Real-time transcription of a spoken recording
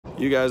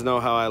You guys know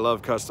how I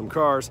love custom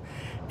cars.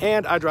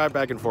 And I drive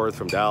back and forth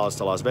from Dallas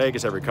to Las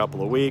Vegas every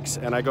couple of weeks,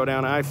 and I go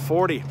down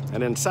I-40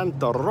 and in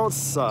Santa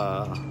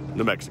Rosa,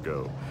 New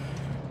Mexico.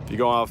 If you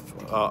go off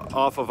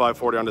of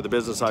I-40 onto the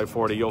business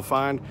I-40, you'll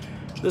find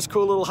this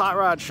cool little hot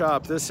rod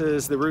shop. This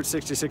is the Route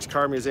 66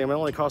 Car Museum. It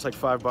only costs like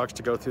 $5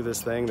 to go through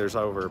this thing. There's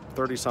over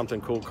 30-something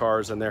cool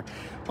cars in there.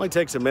 Only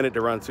takes a minute to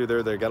run through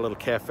there. They got a little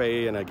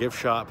cafe and a gift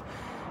shop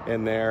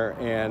in there,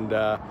 and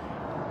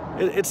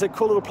it's a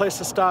cool little place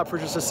to stop for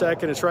just a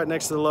second. It's right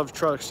next to the Love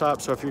Truck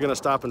Stop, so if you're gonna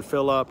stop and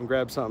fill up and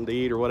grab something to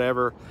eat or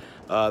whatever,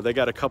 they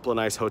got a couple of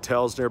nice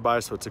hotels nearby,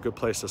 so it's a good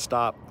place to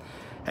stop.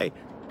 Hey,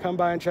 come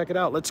by and check it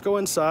out. Let's go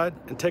inside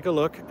and take a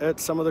look at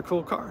some of the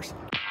cool cars.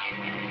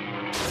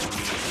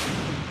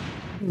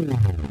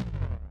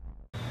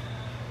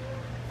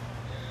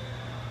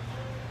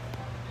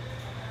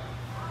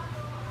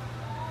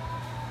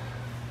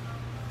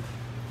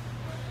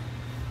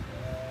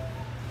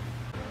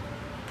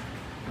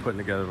 Putting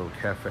together a little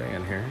cafe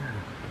in here.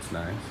 It's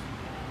nice.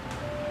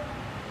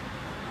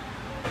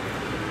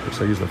 Looks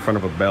like I use the front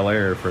of a Bel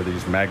Air for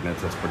these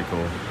magnets. That's pretty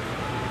cool.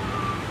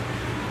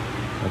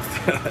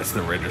 That's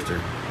the register.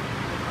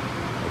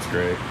 That's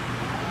great.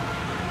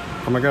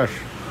 Oh my gosh.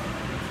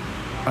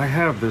 I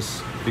have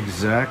this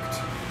exact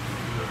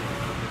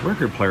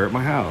record player at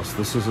my house.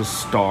 This is a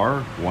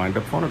Star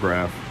wind-up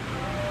phonograph.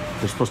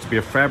 There's supposed to be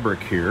a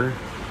fabric here.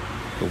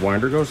 The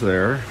winder goes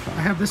there.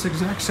 I have this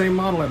exact same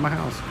model at my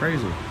house.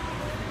 Crazy.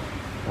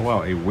 Oh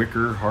wow, a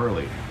wicker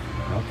Harley.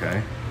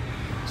 Okay.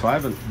 So I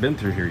haven't been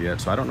through here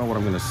yet, so I don't know what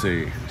I'm gonna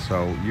see.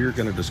 So you're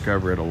gonna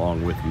discover it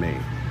along with me.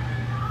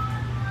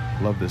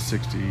 Love this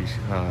 60s,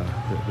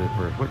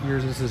 what year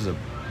is this? This is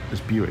this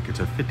Buick. It's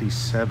a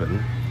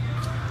 57.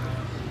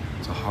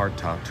 It's a hard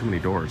top, too many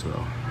doors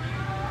though.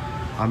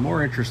 I'm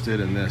more interested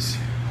in this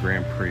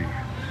Grand Prix.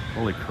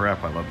 Holy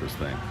crap, I love this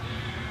thing.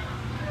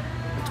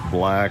 It's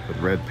black with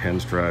red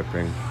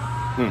pinstriping.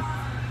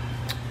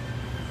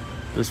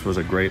 This was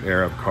a great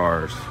era of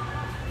cars.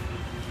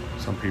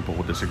 Some people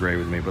will disagree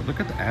with me, but look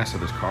at the ass of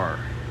this car.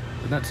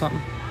 Isn't that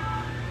something?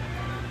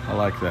 I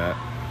like that.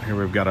 Here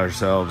we've got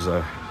ourselves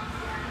a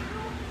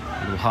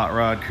little hot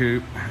rod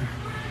coupe.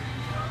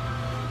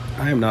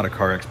 I am not a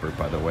car expert,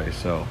 by the way,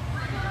 so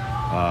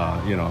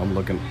you know, I'm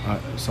looking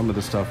some of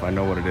the stuff I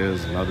know what it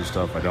is, and other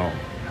stuff I don't.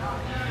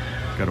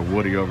 Got a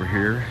Woody over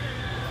here.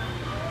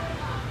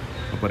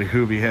 My buddy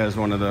Hoovy has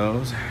one of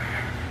those,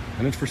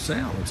 and it's for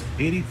sale. It's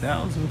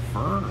 $80,000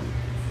 firm.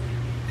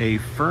 A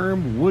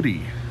firm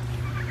Woody.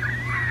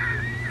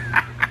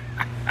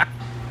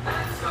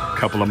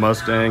 Couple of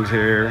Mustangs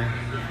here.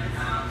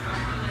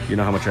 You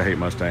know how much I hate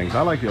Mustangs.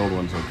 I like the old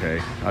ones, okay.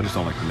 I just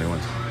don't like the new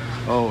ones.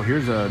 Oh,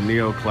 here's a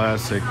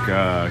neoclassic.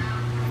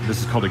 This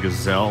is called a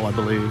Gazelle, I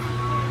believe.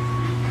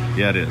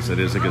 Yeah, it is. It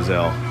is a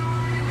Gazelle.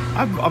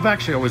 I've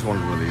actually always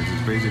wanted one of these.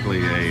 It's basically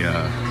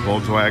a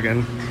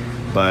Volkswagen,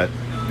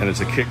 and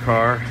it's a kit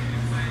car,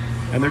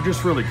 and they're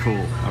just really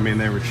cool. I mean,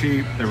 they were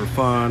cheap, they were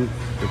fun.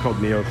 They're called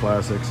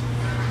neoclassics.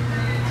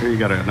 Here you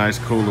got a nice,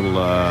 cool little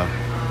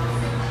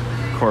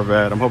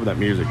Corvette. I'm hoping that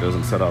music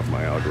doesn't set off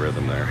my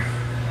algorithm there.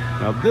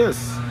 Now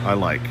this I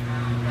like.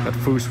 Got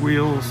Foose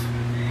wheels.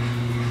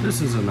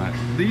 This is a nice.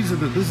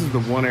 This is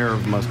the one era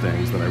of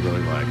Mustangs that I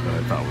really like, that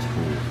I thought was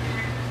cool.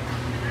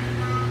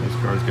 This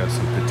car's got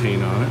some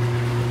patina on it.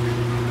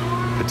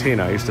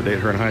 Patina, I used to date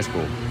her in high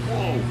school.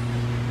 Whoa!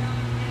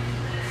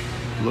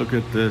 Look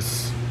at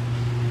this.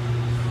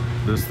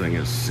 This thing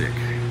is sick.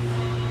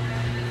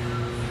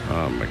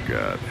 Oh my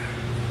god.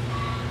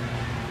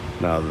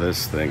 Now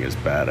this thing is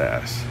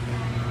badass.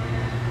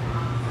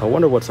 I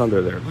wonder what's under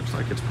there. It looks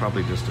like it's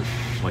probably just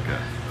like a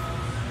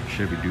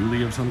Chevy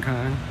Dually of some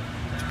kind.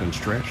 It's been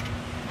stretched.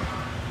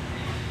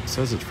 It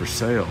says it's for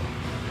sale.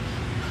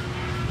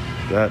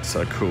 That's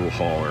a cool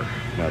hauler.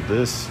 Now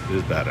this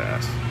is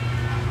badass.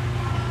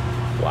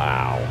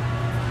 Wow.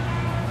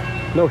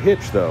 No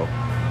hitch though.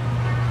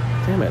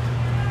 Damn it.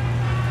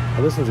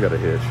 Oh, this one's got a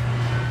hitch.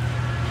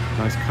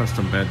 Nice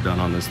custom bed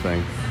done on this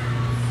thing.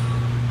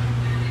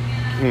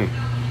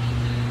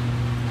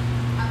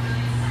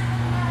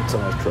 It's a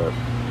nice truck.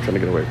 I'm trying to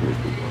get away from these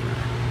people over here.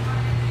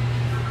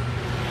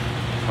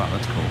 Wow,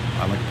 that's cool.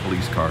 I like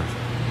police cars.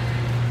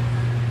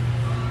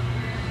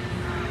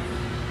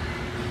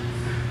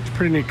 It's a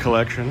pretty neat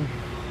collection,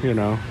 you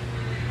know.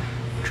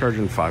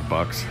 Charging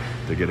 $5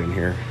 to get in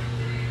here.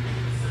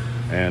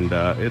 And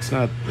it's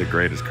not the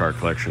greatest car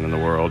collection in the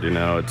world, you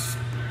know. It's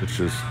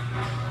just,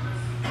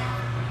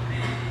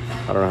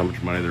 I don't know how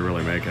much money they're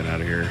really making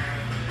out of here.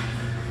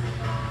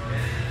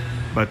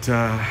 But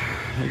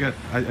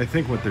I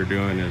think what they're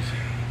doing is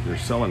they're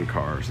selling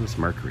cars. This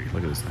Mercury,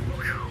 look at this thing.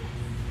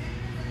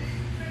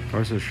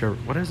 Or is this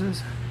Chevrolet? What is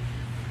this?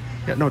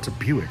 Yeah, no, it's a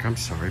Buick. I'm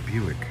sorry,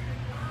 Buick.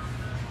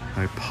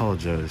 I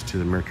apologize to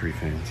the Mercury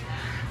fans.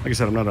 Like I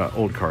said, I'm not an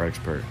old car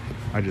expert.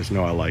 I just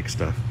know I like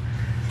stuff.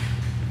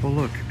 Oh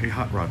look, a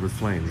hot rod with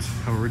flames.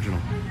 How original.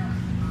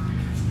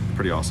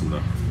 Pretty awesome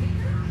though.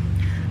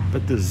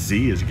 But the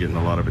Z is getting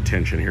a lot of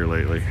attention here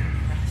lately.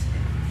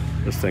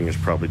 This thing is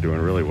probably doing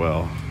really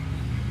well.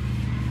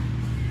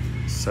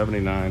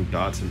 '79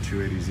 Datsun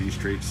 280Z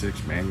straight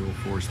six manual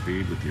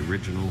 4-speed with the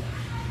original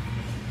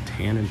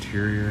tan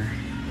interior.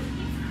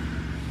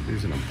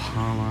 Here's an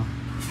Impala.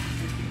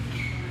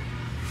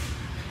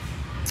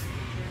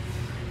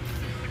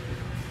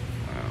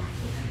 Wow,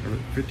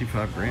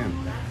 55 grand.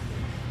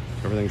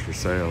 Everything's for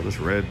sale. This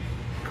red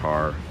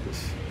car,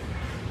 this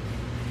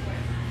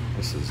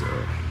is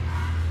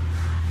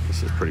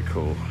pretty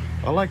cool.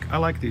 I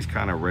like these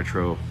kind of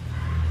retro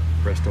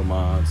resto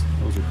mods.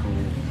 Those are cool.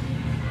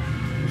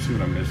 Let's see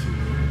what I'm missing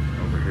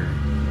over here.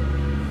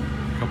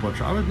 A couple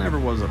of I never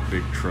was a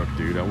big truck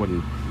dude. I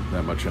wasn't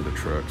that much into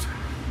trucks.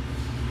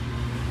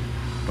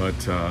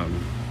 But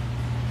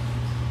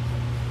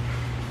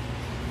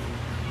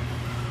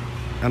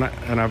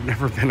and I've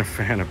never been a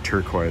fan of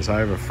turquoise. I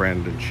have a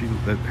friend and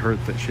that's her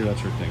thing. She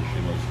loves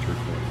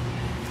turquoise.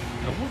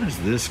 Now what is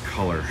this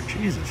color?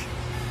 Jesus.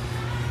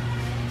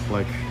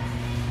 Like,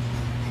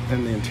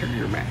 and the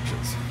interior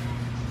matches.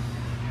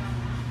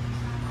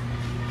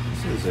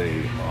 This is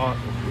an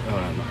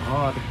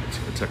odd,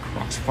 it's a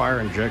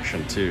crossfire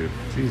injection too.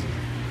 Jesus.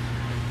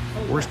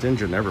 Worst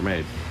engine ever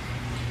made.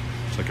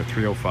 It's like a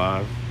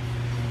 305.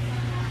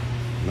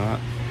 Not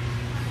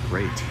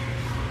great.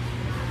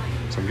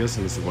 So I'm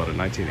guessing this is what, a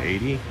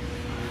 1980?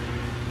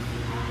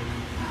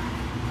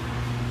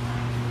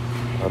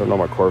 I don't know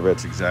my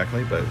Corvettes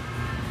exactly, but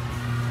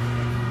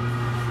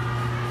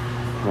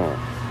I don't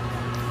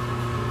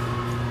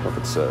know if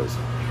it says.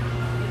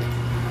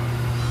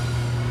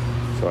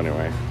 So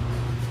anyway,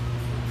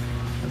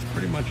 that's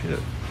pretty much it.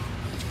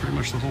 That's pretty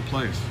much the whole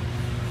place.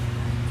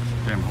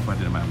 Damn, I hope I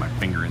didn't have my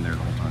finger in there the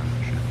whole time.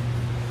 Shit.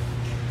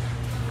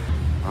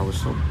 I was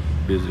so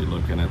busy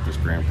looking at this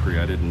Grand Prix,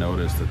 I didn't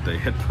notice that they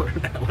had put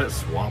an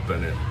LS swap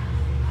in it.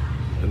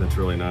 And that's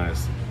really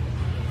nice.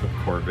 Put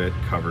Corvette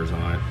covers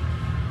on it.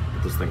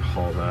 But this thing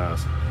hauls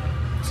ass.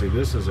 See,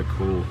 this is a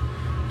cool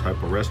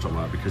type of resto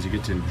mod because you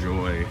get to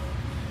enjoy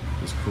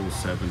this cool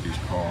 70s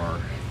car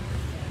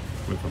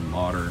with a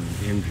modern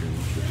engine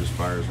that just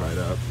fires right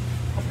up.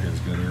 Probably has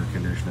good air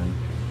conditioning.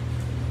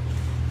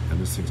 And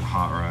this thing's a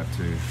hot rod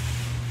too.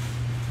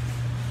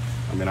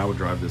 I mean, I would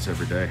drive this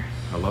every day.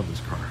 I love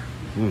this car.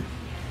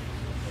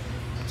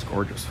 It's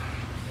gorgeous.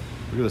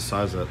 Look at the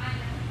size of that.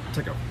 It's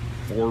like a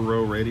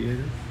 4-row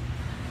radiator.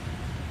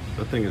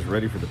 That thing is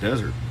ready for the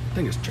desert. That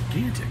thing is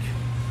gigantic.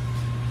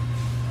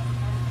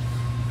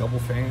 Double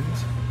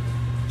fans.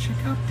 Check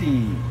out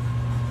the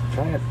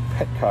giant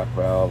petcock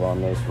valve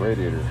on this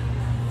radiator.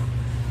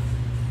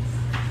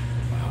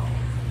 Wow.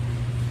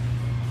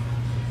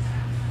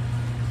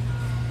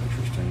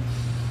 Interesting.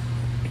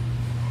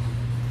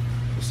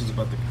 This is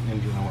about the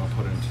engine I want to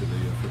put into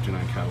the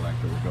 59 Cadillac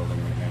that we're building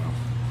right now.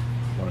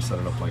 I want to set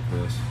it up like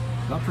this.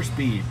 Not for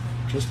speed,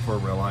 just for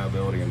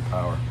reliability and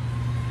power.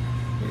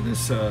 Look at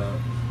this,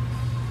 I've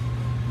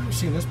never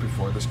seen this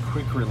before, this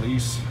quick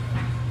release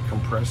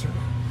compressor.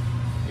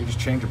 You just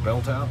change a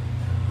belt out.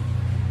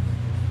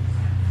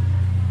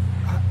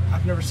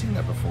 I've never seen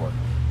that before.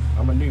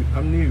 I'm new.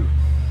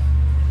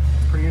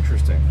 It's pretty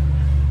interesting.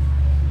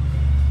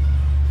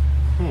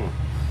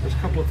 There's a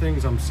couple of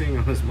things I'm seeing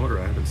on this motor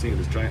I haven't seen.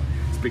 This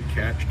big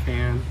catch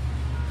can.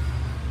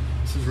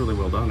 This is really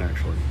well done,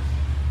 actually.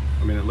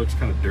 I mean, it looks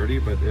kind of dirty,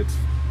 but it's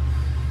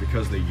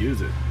because they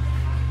use it.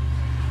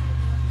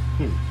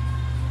 I'm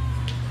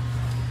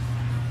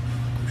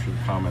sure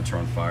the comments are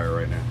on fire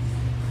right now.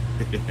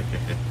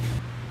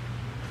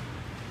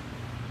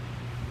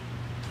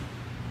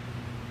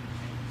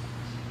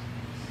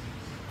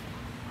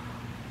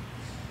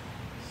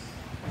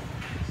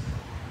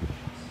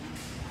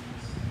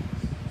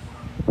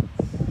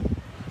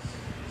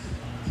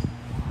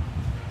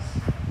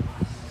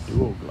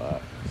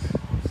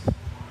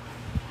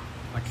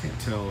 I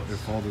can't tell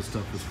if all this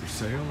stuff is for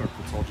sale or if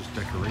it's all just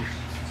decorations.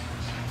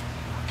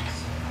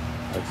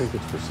 I think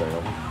it's for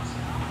sale.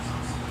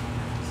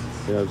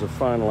 Yeah, there's a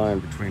fine line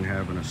between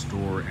having a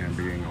store and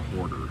being a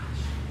hoarder.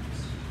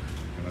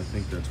 And I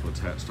think that's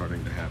what's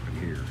starting to happen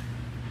here.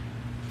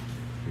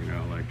 You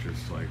know, like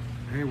just like,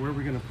 hey, where are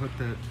we going to put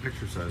that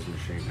exercise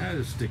machine?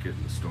 Just stick it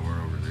in the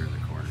store over there in the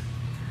corner.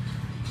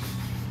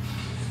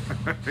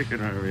 You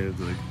know what I mean? It's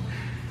like,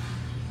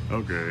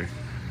 okay.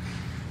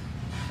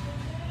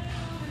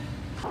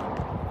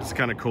 It's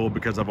kind of cool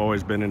because I've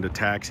always been into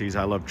taxis.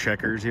 I love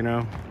checkers, you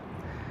know.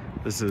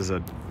 This is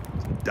a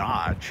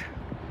Dodge,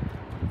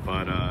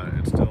 but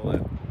it's still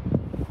a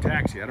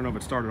taxi. I don't know if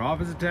it started off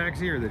as a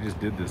taxi or they just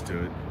did this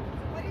to it.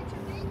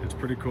 It's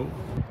pretty cool.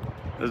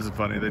 This is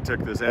funny. They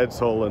took this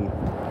Edsel and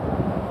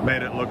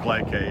made it look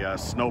like a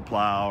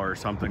snowplow or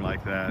something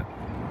like that.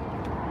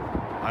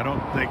 I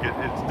don't think it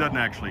doesn't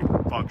actually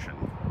function,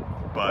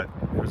 but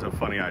it was a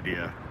funny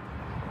idea.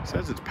 It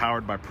says it's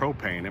powered by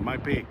propane. It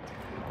might be.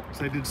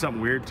 So they did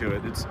something weird to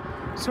it. It's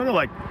sort of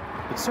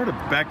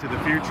Back to the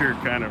Future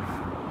kind of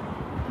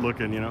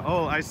looking, you know.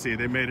 Oh, I see.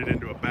 They made it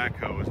into a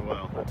backhoe as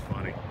well. That's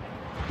funny.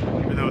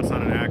 Even though it's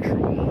not an actual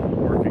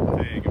working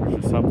thing, it was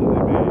just something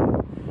they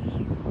made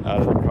out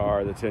of the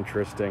car that's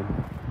interesting.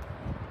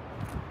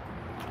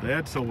 The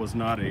Edsel was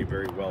not a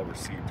very well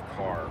received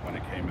car when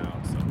it came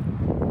out, so,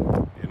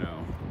 you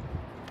know,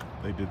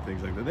 they did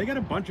things like that. They got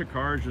a bunch of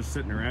cars just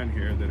sitting around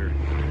here that are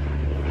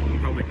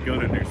probably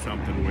gonna do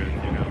something with.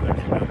 You know,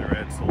 there's another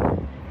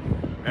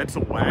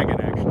Edsel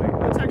wagon, actually.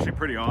 That's actually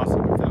pretty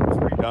awesome if that was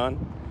redone.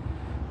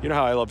 You know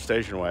how I love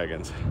station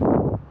wagons.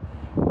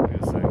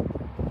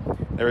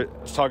 I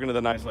was talking to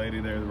the nice lady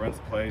there that runs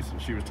the place,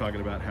 and she was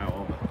talking about how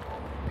all the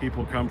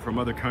people come from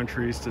other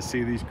countries to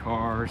see these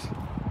cars.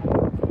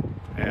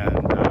 And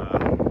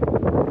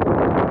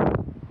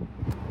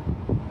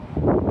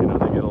you know,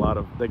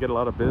 they get a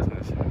lot of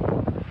business.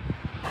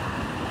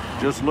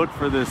 Just look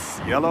for this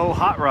yellow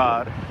hot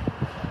rod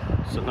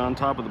sitting on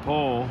top of the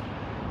pole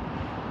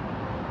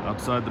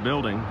outside the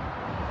building.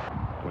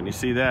 When you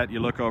see that,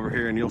 you look over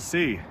here and you'll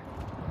see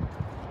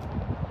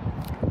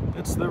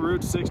it's the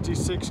Route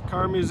 66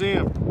 Car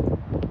Museum.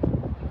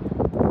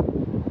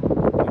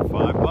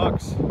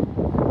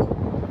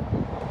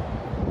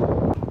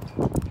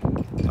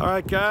 $5. All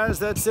right, guys,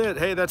 that's it.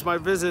 Hey, that's my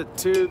visit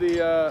to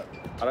the,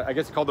 I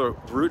guess it's called the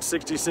Route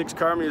 66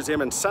 Car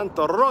Museum in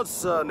Santa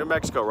Rosa, New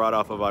Mexico, right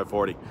off of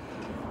I-40.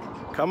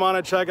 Come on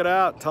and check it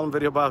out. Tell them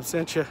Videobob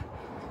sent you.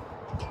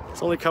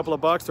 It's only a couple of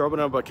bucks. They're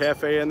opening up a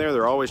cafe in there.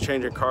 They're always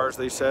changing cars,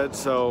 they said.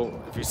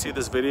 So if you see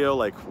this video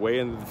like way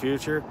into the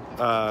future,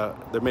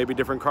 there may be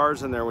different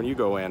cars in there when you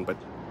go in. But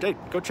hey,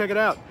 go check it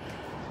out.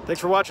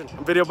 Thanks for watching.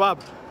 I'm Videobob.